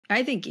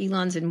I think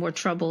Elon's in more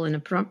trouble in a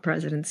Trump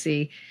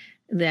presidency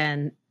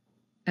than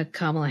a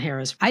Kamala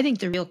Harris. I think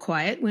the real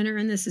quiet winner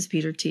in this is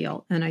Peter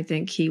Thiel, and I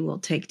think he will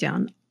take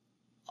down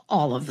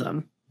all of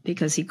them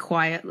because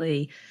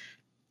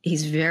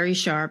he's very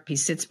sharp. He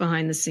sits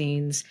behind the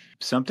scenes.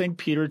 Something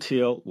Peter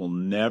Thiel will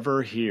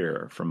never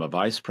hear from a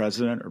vice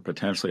president or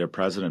potentially a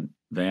President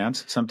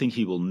Vance, something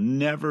he will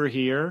never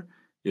hear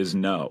is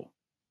no.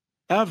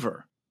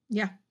 Ever.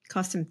 Yeah.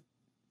 Cost him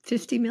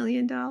 $50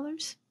 million.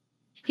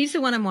 He's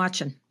the one I'm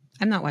watching.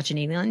 I'm not watching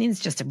Elon. He's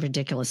just a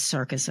ridiculous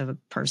circus of a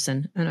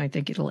person, and I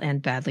think it'll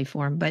end badly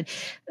for him. But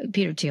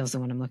Peter Thiel's the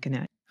one I'm looking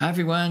at. Hi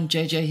everyone,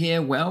 JJ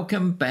here.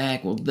 Welcome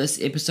back. Well,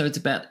 this episode's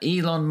about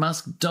Elon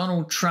Musk,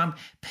 Donald Trump,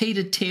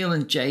 Peter Thiel,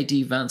 and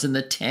JD Vance and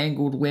the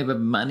tangled web of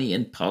money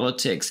and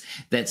politics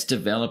that's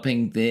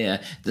developing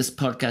there. This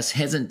podcast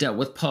hasn't dealt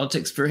with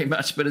politics very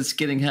much, but it's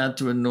getting hard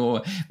to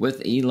ignore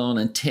with Elon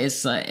and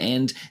Tesla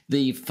and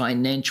the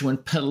financial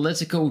and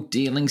political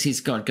dealings he's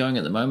got going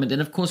at the moment.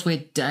 And of course,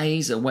 we're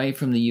days away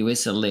from the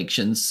US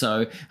election,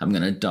 so I'm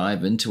going to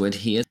dive into it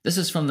here. This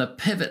is from the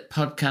Pivot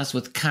podcast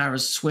with Kara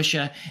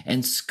Swisher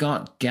and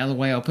Scott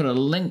Galloway. I'll put a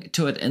link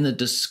to it in the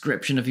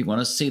description if you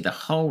want to see the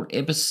whole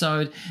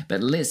episode,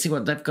 but let's see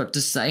what they've got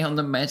to say on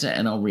the matter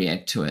and I'll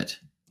react to it.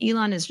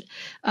 Elon is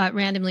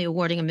randomly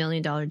awarding $1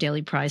 million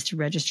daily prize to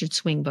registered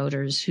swing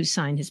voters who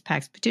signed his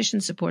PAC's petition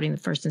supporting the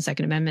First and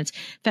Second Amendments.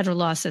 Federal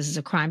law says it's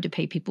a crime to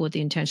pay people with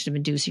the intention of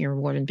inducing a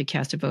reward and be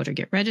cast a vote or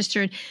get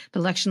registered.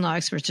 But election law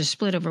experts are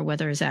split over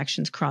whether his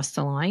actions cross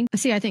the line.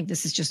 See, I think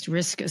this is just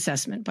risk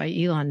assessment by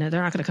Elon. Now,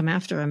 they're not going to come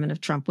after him, and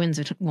if Trump wins,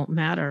 it won't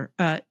matter.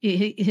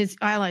 His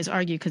allies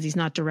argue because he's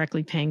not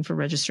directly paying for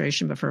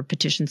registration, but for a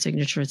petition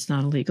signature, it's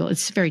not illegal.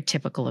 It's very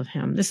typical of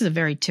him. This is a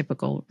very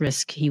typical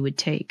risk he would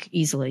take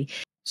easily.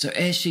 So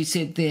as she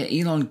said there,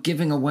 Elon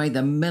giving away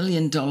the $1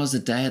 million a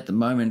day at the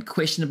moment,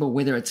 questionable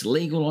whether it's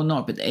legal or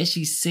not. But as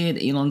she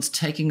said, Elon's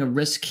taking a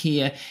risk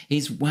here.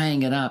 He's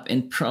weighing it up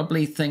and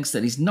probably thinks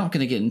that he's not going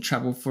to get in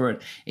trouble for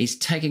it. He's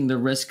taking the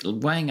risk,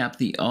 weighing up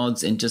the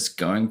odds and just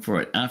going for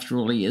it. After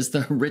all, he is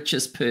the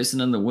richest person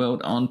in the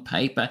world on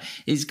paper.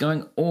 He's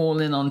going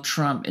all in on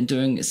Trump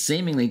and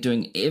seemingly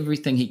doing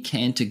everything he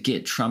can to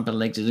get Trump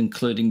elected,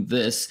 including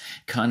this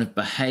kind of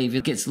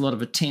behavior. Gets a lot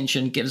of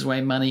attention, gives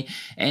away money,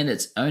 and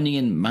it's only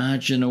in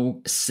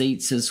marginal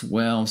seats as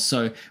well.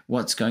 So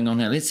what's going on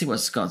now? Let's see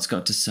what Scott's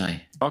got to say.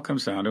 It all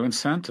comes down to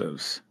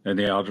incentives and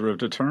the algebra of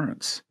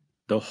deterrence.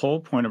 The whole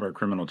point of our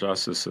criminal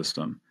justice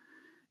system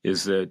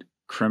is that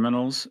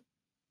criminals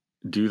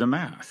do the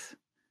math,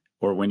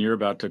 or when you're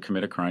about to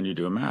commit a crime, you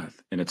do a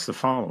math. And it's the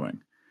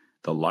following: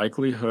 the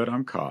likelihood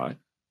I'm caught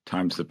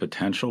times the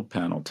potential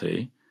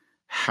penalty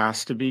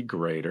has to be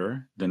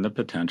greater than the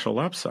potential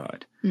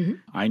upside. Mm-hmm.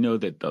 I know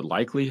that the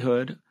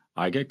likelihood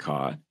I get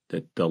caught,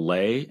 the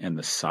delay and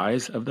the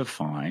size of the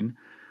fine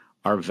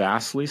are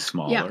vastly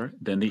smaller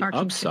than the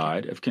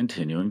upside of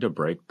continuing to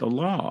break the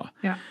law.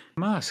 Yeah.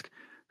 Musk,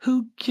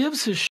 who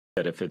gives a shit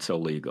if it's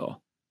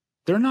illegal?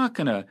 They're not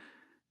gonna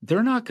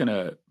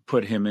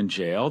put him in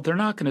jail. They're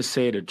not gonna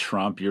say to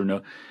Trump,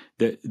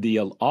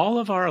 all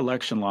of our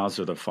election laws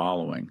are the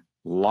following: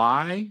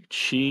 lie,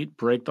 cheat,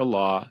 break the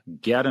law,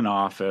 get in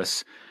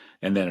office,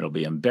 and then it'll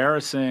be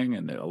embarrassing,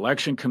 and the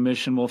election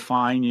commission will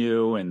fine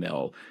you, and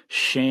they'll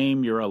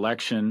shame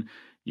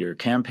your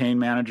campaign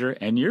manager,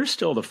 and you're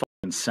still the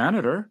fucking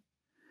senator.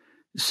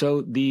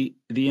 So the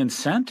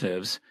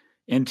incentives,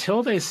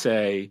 until there's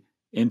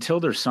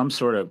some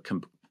sort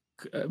of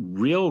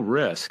real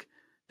risk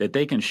that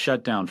they can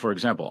shut down, for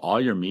example,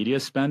 all your media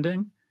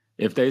spending,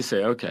 if they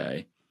say,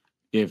 okay,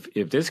 if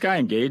this guy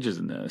engages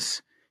in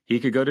this, he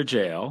could go to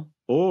jail,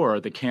 or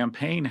the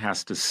campaign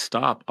has to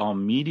stop all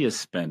media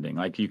spending.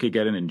 Like, you could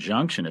get an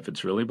injunction if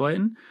it's really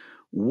blatant.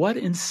 What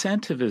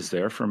incentive is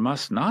there for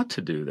Musk not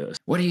to do this?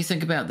 What do you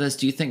think about this?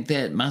 Do you think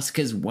that Musk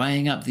is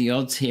weighing up the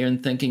odds here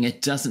and thinking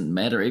it doesn't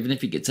matter, even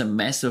if he gets a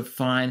massive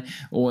fine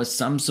or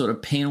some sort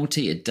of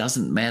penalty, it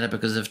doesn't matter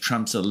because if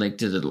Trump's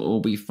elected, it'll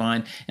all be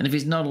fine. And if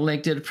he's not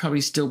elected, it'll probably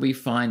still be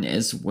fine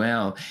as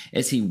well.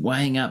 Is he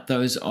weighing up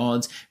those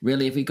odds?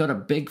 Really, if he got a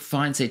big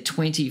fine, say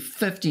 $20,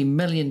 $50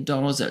 million,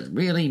 it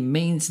really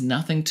means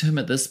nothing to him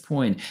at this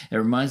point. It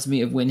reminds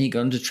me of when he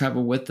got into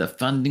trouble with the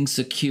funding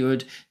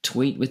secured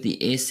tweet with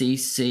the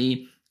SEC.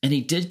 And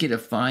he did get a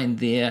fine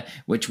there,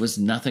 which was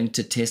nothing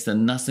to Tesla,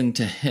 nothing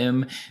to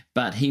him,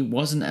 but he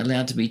wasn't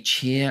allowed to be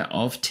chair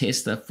of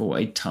Tesla for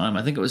a time.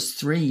 I think it was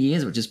 3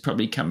 years, which is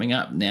probably coming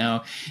up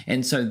now.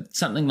 And so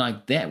something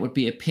like that would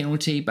be a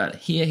penalty, but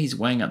here he's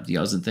weighing up the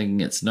odds and thinking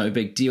it's no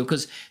big deal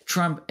because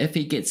Trump, if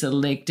he gets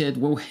elected,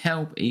 will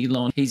help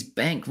Elon. He's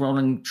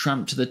bankrolling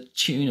Trump to the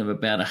tune of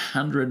about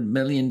 $100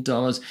 million.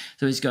 So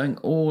he's going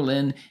all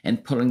in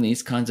and pulling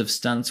these kinds of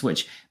stunts,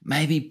 which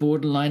may be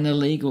borderline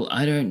illegal.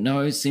 I don't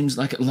know. Seems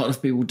like a lot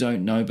of people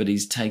don't know, but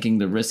he's taking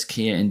the risk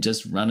here and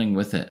just running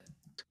with it.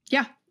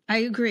 Yeah. I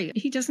agree.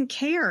 He doesn't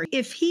care.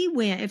 If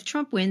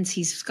Trump wins,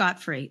 he's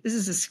scot-free. This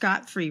is a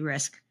scot-free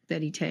risk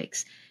that he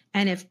takes.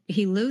 And if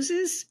he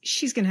loses,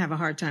 she's going to have a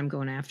hard time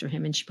going after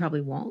him, and she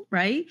probably won't,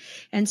 right?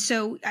 And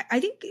so I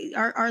think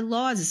our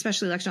laws,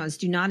 especially election laws,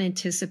 do not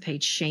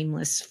anticipate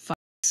shameless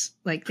fights.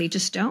 Like, they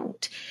just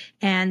don't.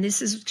 And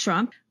this is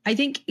Trump. I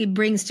think it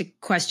brings to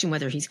question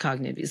whether he's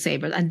cognitively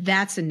disabled, and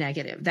that's a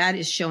negative. That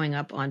is showing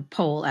up on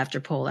poll after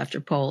poll after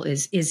poll.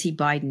 Is he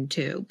Biden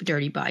too?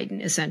 Dirty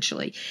Biden,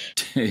 essentially.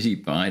 Dirty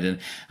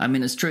Biden. I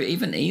mean, it's true.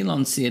 Even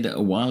Elon said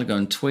a while ago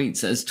in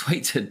tweets, his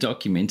tweets are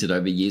documented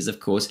over years, of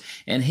course,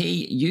 and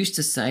he used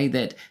to say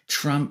that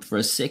Trump for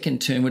a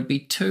second term would be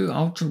too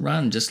old to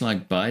run, just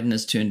like Biden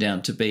has turned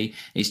out to be.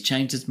 He's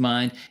changed his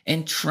mind,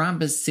 and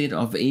Trump has said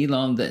of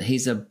Elon that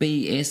he's a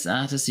BS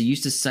artist. He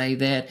used to say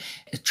that.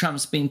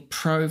 Trump's been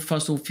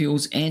pro-fossil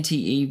fuels,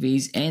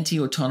 anti-EVs,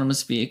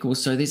 anti-autonomous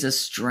vehicles. So there's a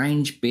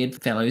strange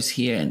bedfellows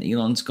here, and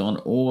Elon's gone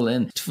all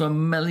in for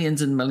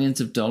millions and millions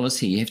of dollars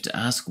here. You have to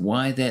ask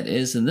why that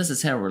is, and this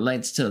is how it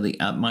relates to the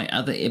my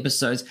other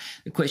episodes.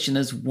 The question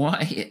is,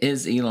 why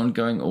is Elon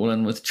going all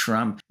in with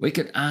Trump? We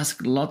could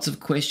ask lots of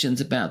questions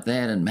about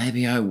that, and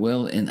maybe I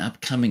will in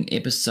upcoming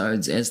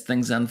episodes as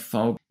things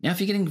unfold. Now, if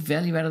you're getting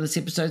value out of this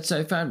episode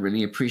so far, I'd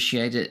really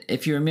appreciate it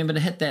if you remember to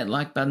hit that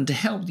like button to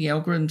help the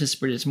algorithm to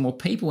spread it to more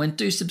people, and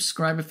do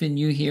subscribe if you're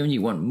new here and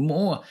you want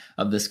more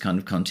of this kind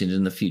of content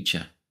in the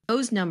future.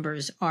 Those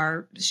numbers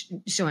are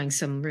showing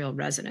some real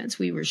resonance.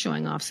 We were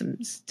showing off some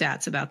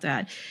stats about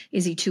that.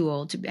 Is he too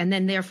old to? And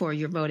then therefore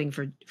you're voting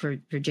for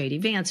J.D.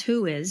 Vance,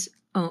 who is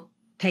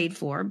paid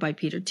for by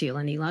Peter Thiel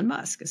and Elon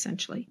Musk,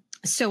 essentially.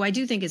 So I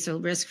do think it's a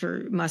risk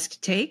for Musk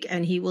to take,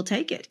 and he will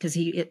take it because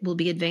it will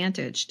be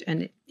advantaged.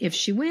 And if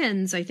she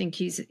wins, I think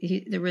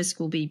the risk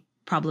will be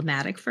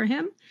problematic for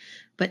him,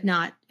 but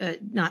not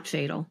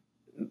fatal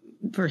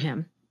for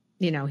him.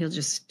 You know, he'll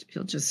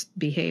just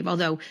behave.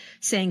 Although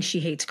saying she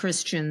hates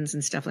Christians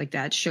and stuff like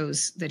that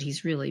shows that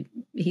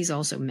he's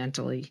also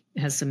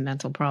has some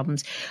mental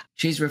problems.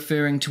 She's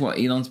referring to what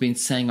Elon's been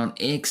saying on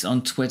X,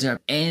 on Twitter,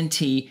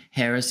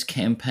 anti-Harris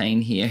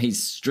campaign here.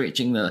 He's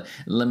stretching the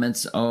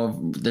limits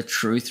of the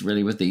truth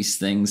really with these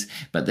things.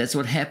 But that's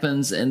what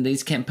happens in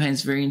these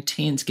campaigns, very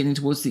intense, getting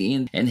towards the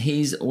end. And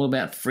he's all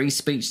about free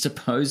speech,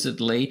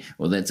 supposedly.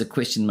 Well, that's a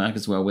question mark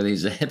as well, whether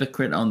he's a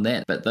hypocrite on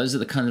that. But those are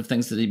the kind of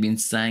things that he's been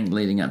saying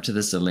leading up to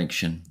this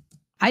election.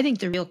 I think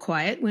the real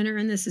quiet winner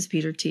in this is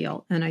Peter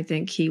Thiel, and I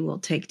think he will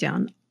take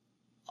down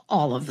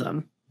all of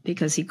them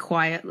because he's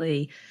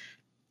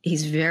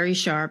very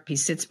sharp. He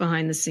sits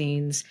behind the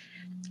scenes.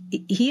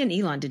 He and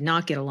Elon did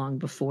not get along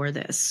before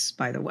this,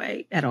 by the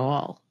way, at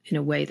all, in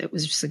a way that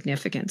was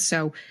significant.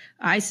 So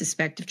I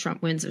suspect if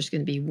Trump wins, there's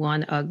going to be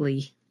one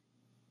ugly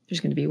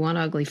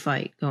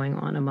fight going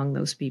on among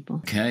those people.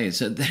 Okay,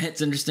 so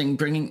that's interesting,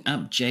 bringing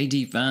up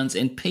J.D. Vance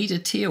and Peter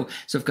Thiel.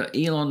 So I've got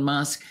Elon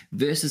Musk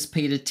versus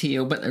Peter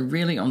Thiel, but they're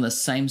really on the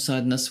same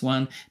side in this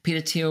one.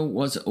 Peter Thiel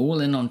was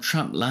all in on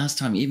Trump last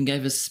time. He even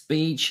gave a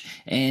speech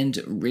and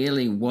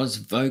really was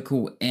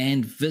vocal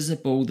and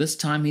visible. This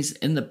time he's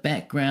in the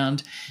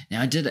background.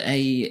 Now, I did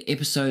a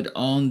episode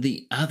on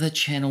the other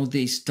channel,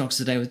 the Stocks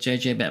Today with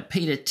JJ, about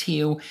Peter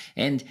Thiel,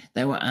 and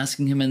they were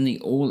asking him in the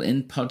All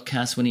In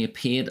podcast when he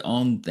appeared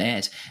on that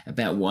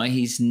about why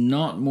he's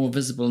not more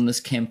visible in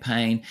this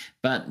campaign.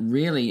 But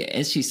really,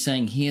 as she's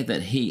saying here,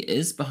 that he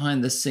is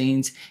behind the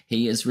scenes,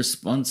 he is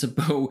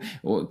responsible,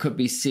 or it could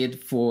be said,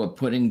 for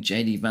putting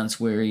J.D. Vance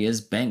where he is,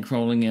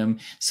 bankrolling him.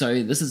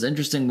 So this is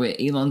interesting, where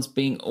Elon's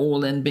being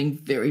all in, being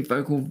very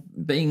vocal,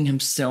 being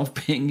himself,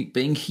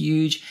 being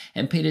huge,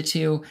 and Peter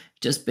Thiel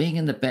just being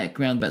in the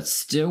background, but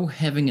still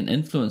having an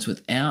influence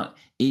without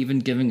even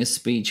giving a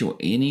speech or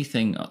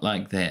anything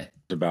like that.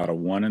 About a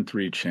 1 in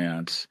 3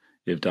 chance,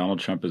 if Donald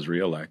Trump is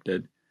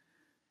reelected,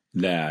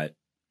 that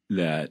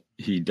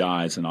he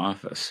dies in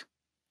office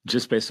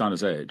just based on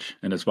his age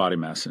and his body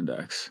mass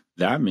index.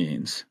 That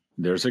means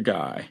there's a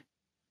guy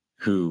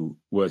who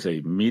was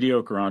a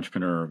mediocre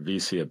entrepreneur,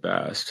 VC at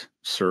best,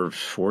 served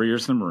 4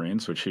 years in the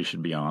Marines, which he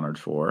should be honored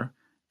for,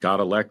 got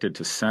elected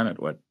to Senate,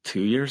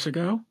 2 years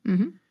ago?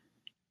 Mm-hmm.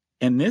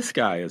 And this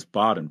guy is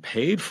bought and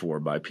paid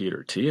for by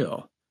Peter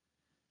Thiel.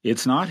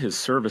 It's not his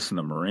service in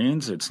the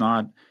Marines. It's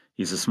not...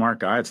 He's a smart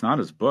guy. It's not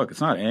his book.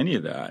 It's not any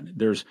of that.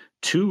 There's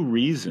 2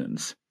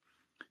 reasons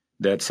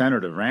that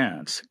Senator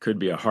Vance could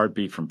be a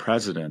heartbeat from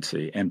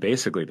presidency and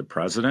basically the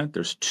president.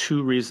 There's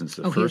 2 reasons.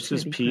 The first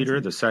is Peter.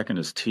 President. The second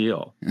is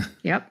Thiel.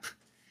 Yep.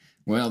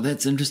 Well,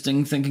 that's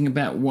interesting, thinking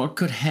about what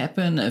could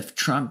happen if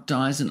Trump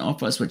dies in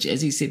office, which,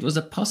 as he said, was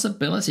a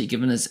possibility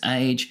given his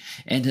age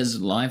and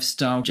his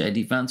lifestyle.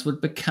 J.D. Vance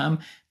would become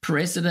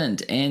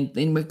president, and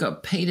then we've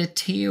got Peter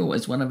Thiel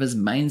as one of his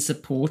main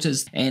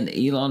supporters, and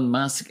Elon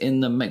Musk in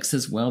the mix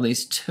as well.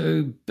 These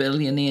 2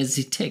 billionaires,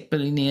 the tech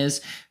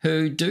billionaires,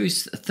 who do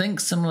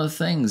think similar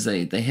things.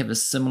 They have a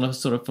similar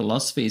sort of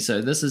philosophy.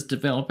 So this is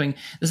developing.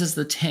 This is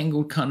the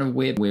tangled kind of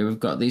web where we've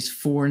got these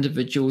 4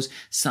 individuals,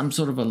 some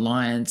sort of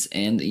alliance,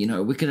 and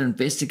we could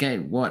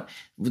investigate what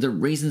the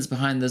reasons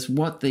behind this,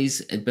 what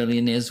these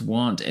billionaires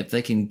want, if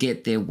they can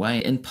get their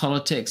way in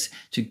politics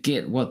to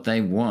get what they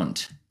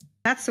want.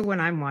 That's the one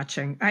I'm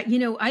watching.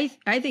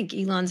 I think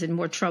Elon's in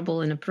more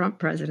trouble in a Trump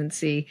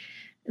presidency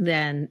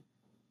than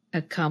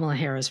a Kamala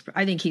Harris.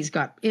 I think he's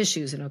got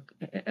issues and,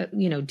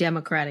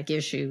 democratic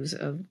issues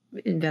of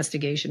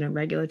investigation and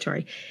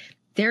regulatory.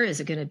 There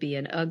is going to be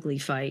an ugly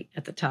fight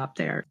at the top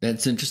there.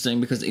 That's interesting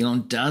because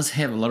Elon does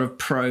have a lot of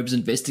probes,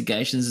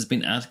 investigations. There's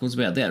been articles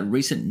about that, a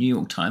recent New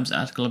York Times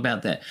article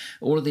about that.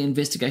 All of the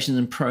investigations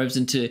and probes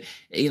into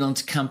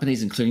Elon's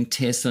companies, including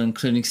Tesla,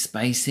 including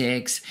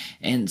SpaceX.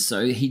 And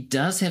so he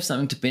does have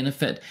something to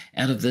benefit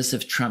out of this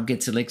if Trump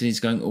gets elected. He's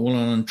going all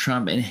on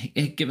Trump and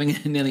giving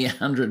nearly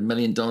 $100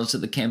 million to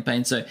the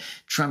campaign. So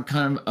Trump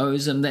kind of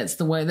owes him. That's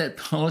the way that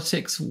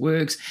politics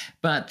works.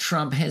 But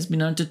Trump has been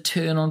known to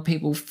turn on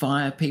people,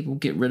 fire people,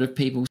 get rid of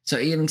people. So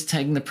Elon's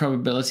taking the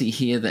probability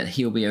here that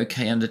he'll be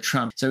okay under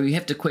Trump. So we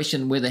have to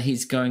question whether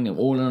he's going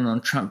all in on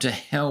Trump to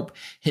help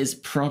his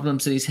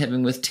problems that he's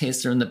having with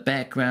Tesla in the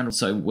background.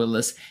 So will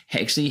this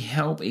actually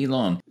help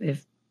Elon?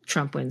 If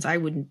Trump wins, I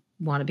wouldn't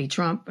want to be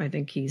Trump. I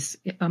think he's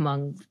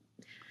among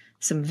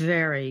some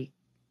very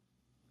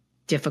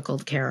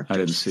difficult characters. I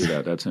didn't see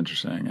that. That's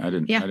interesting. I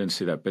didn't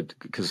see that. But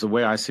because the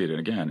way I see it, and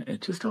again, it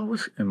just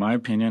always, in my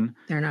opinion,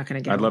 they're not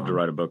going to get I'd along. love to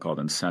write a book called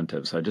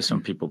Incentives. I just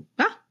don't people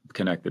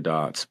connect the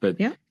dots. But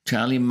yeah.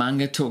 Charlie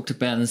Munger talked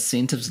about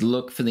incentives.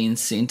 Look for the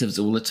incentives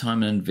all the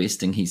time in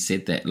investing. He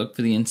said that. Look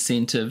for the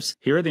incentives.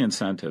 Here are the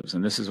incentives.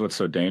 And this is what's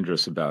so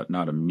dangerous about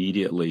not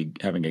immediately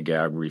having a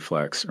gag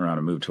reflex around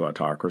a move to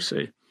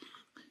autocracy.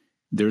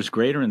 There's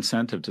greater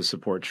incentive to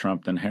support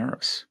Trump than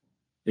Harris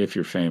if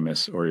you're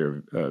famous or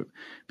you're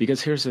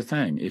because here's the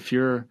thing. If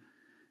you're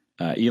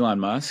Elon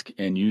Musk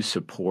and you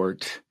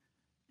support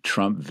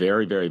Trump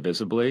very, very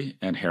visibly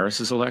and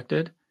Harris is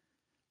elected,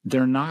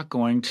 they're not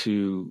going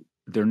to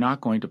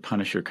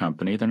punish your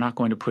company. They're not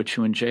going to put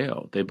you in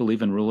jail. They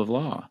believe in rule of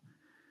law.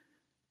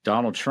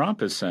 Donald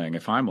Trump is saying,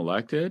 if I'm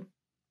elected,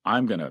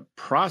 I'm going to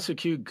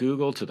prosecute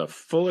Google to the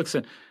full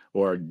extent,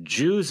 or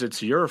Jews,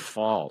 it's your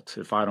fault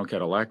if I don't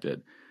get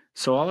elected.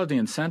 So all of the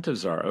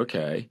incentives are,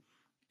 okay,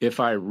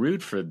 if I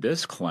root for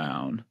this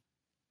clown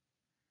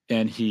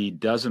and he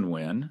doesn't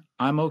win,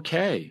 I'm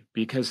okay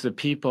because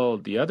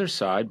the other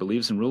side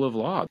believes in rule of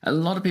law. A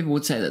lot of people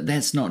would say that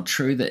that's not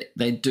true, that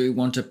they do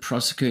want to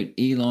prosecute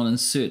Elon in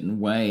certain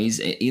ways.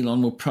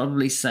 Elon will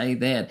probably say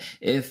that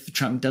if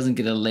Trump doesn't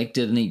get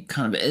elected, and he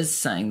kind of is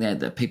saying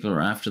that people are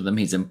after them.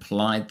 He's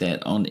implied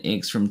that on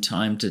X from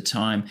time to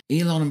time.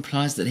 Elon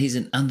implies that he's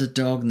an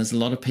underdog and there's a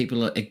lot of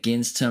people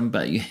against him,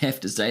 but you have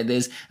to say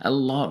there's a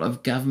lot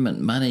of government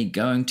money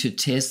going to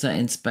Tesla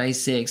and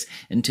SpaceX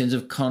in terms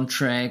of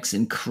contracts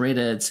and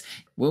credits.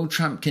 Will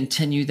Trump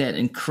continue that,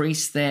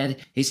 increase that?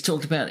 He's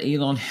talked about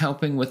Elon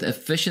helping with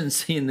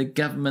efficiency in the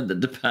government, the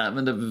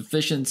Department of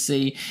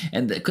Efficiency,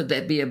 and could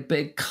that be a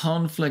big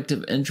conflict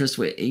of interest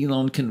where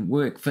Elon can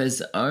work for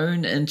his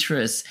own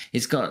interests?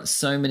 He's got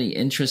so many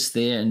interests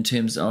there in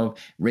terms of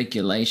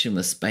regulation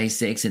with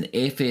SpaceX and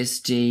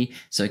FSG,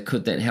 so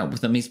could that help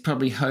with him? He's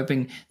probably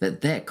hoping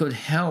that could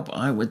help,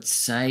 I would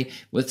say,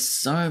 with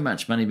so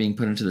much money being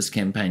put into this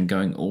campaign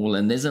going all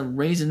in. There's a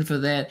reason for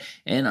that,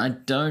 and I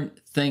don't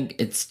think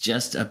it's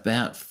just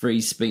about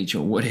free speech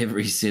or whatever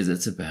he says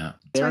it's about.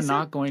 They're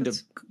not going to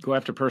go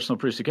after personal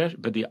persecution,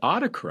 but the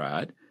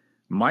autocrat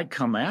might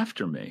come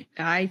after me.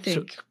 I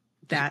think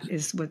that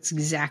is what's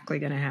exactly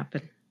going to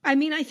happen. I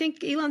mean, I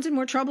think Elon's in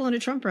more trouble in a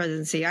Trump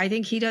presidency. I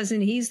think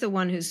he's the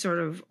one who's sort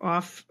of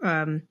off.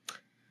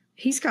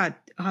 He's got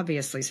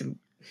obviously some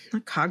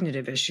not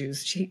cognitive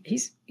issues.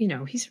 He's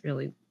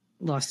really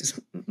lost his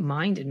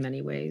mind in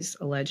many ways,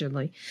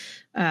 allegedly.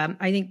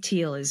 I think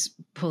Thiel is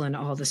pulling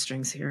all the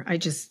strings here.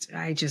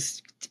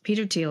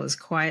 Peter Thiel is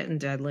quiet and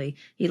deadly.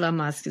 Elon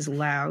Musk is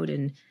loud,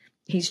 and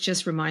he's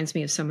just reminds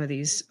me of some of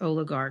these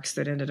oligarchs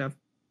that ended up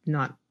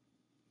not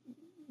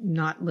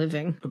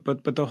living.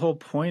 But the whole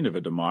point of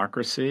a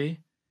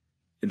democracy,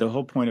 the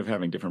whole point of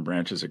having different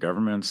branches of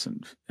governments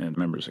and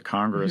members of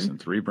Congress and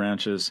three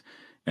branches,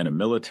 and a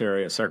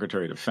military, a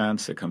secretary of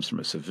defense that comes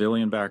from a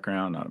civilian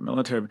background, not a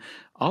military.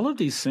 All of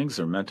these things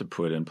are meant to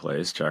put in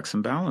place checks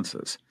and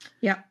balances.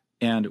 Yeah.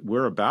 And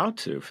we're about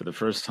to, for the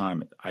first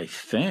time, I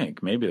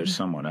think, maybe there's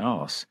someone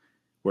else,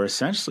 where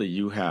essentially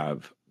you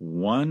have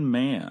one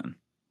man,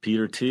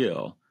 Peter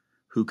Thiel,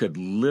 who could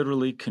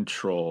literally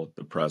control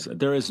the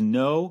president. There is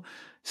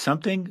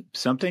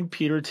something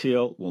Peter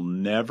Thiel will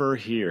never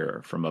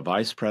hear from a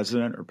vice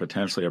president or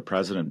potentially a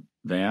President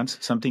Vance,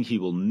 something he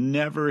will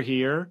never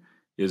hear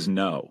is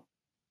no,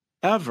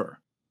 ever.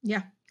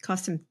 Yeah,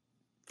 cost him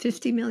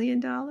 $50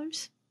 million.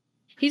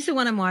 He's the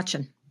one I'm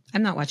watching.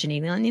 I'm not watching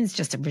Elon. He's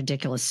just a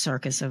ridiculous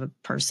circus of a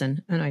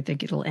person, and I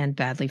think it'll end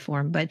badly for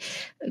him. But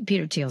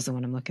Peter Thiel's the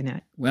one I'm looking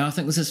at. Well, I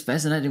think this is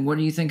fascinating. What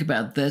do you think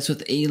about this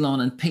with Elon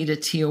and Peter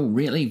Thiel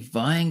really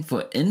vying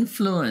for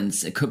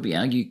influence? It could be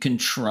argued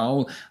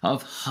control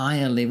of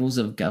higher levels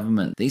of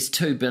government. These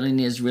two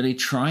billionaires really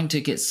trying to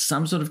get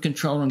some sort of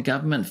control on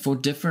government for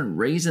different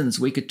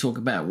reasons. We could talk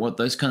about what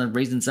those kind of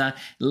reasons are.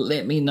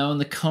 Let me know in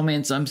the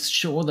comments. I'm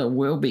sure there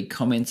will be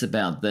comments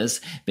about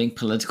this being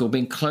political,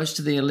 being close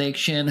to the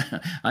election.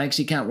 I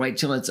actually can't wait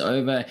till it's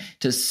over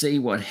to see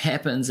what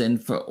happens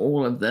and for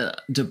all of the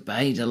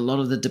debate, a lot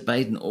of the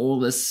debate and all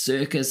the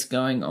circus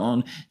going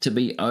on to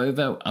be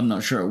over. I'm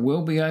not sure it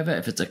will be over.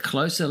 If it's a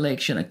close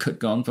election, it could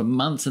go on for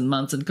months and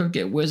months and could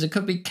get worse. It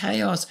could be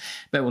chaos,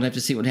 but we'll have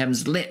to see what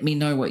happens. Let me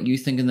know what you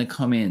think in the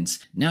comments.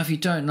 Now, if you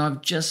don't know,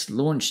 I've just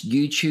launched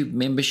YouTube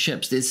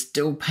memberships. There's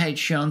still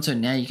Patreon, so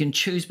now you can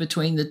choose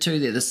between the two.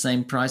 They're the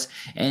same price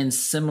and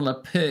similar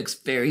perks,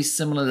 very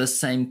similar, the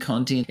same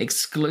content,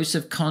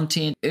 exclusive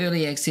content,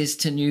 early access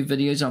to new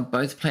videos on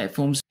both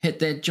platforms. Hit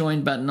that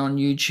join button on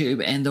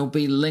YouTube and there'll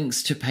be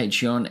links to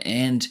Patreon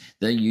and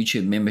the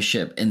YouTube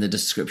membership in the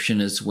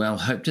description as well.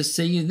 Hope to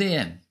see you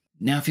there.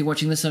 Now, if you're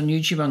watching this on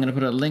YouTube, I'm going to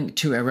put a link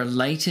to a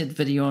related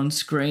video on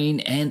screen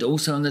and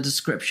also in the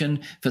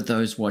description for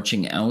those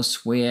watching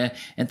elsewhere.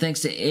 And thanks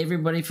to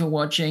everybody for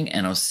watching,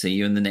 and I'll see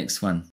you in the next one.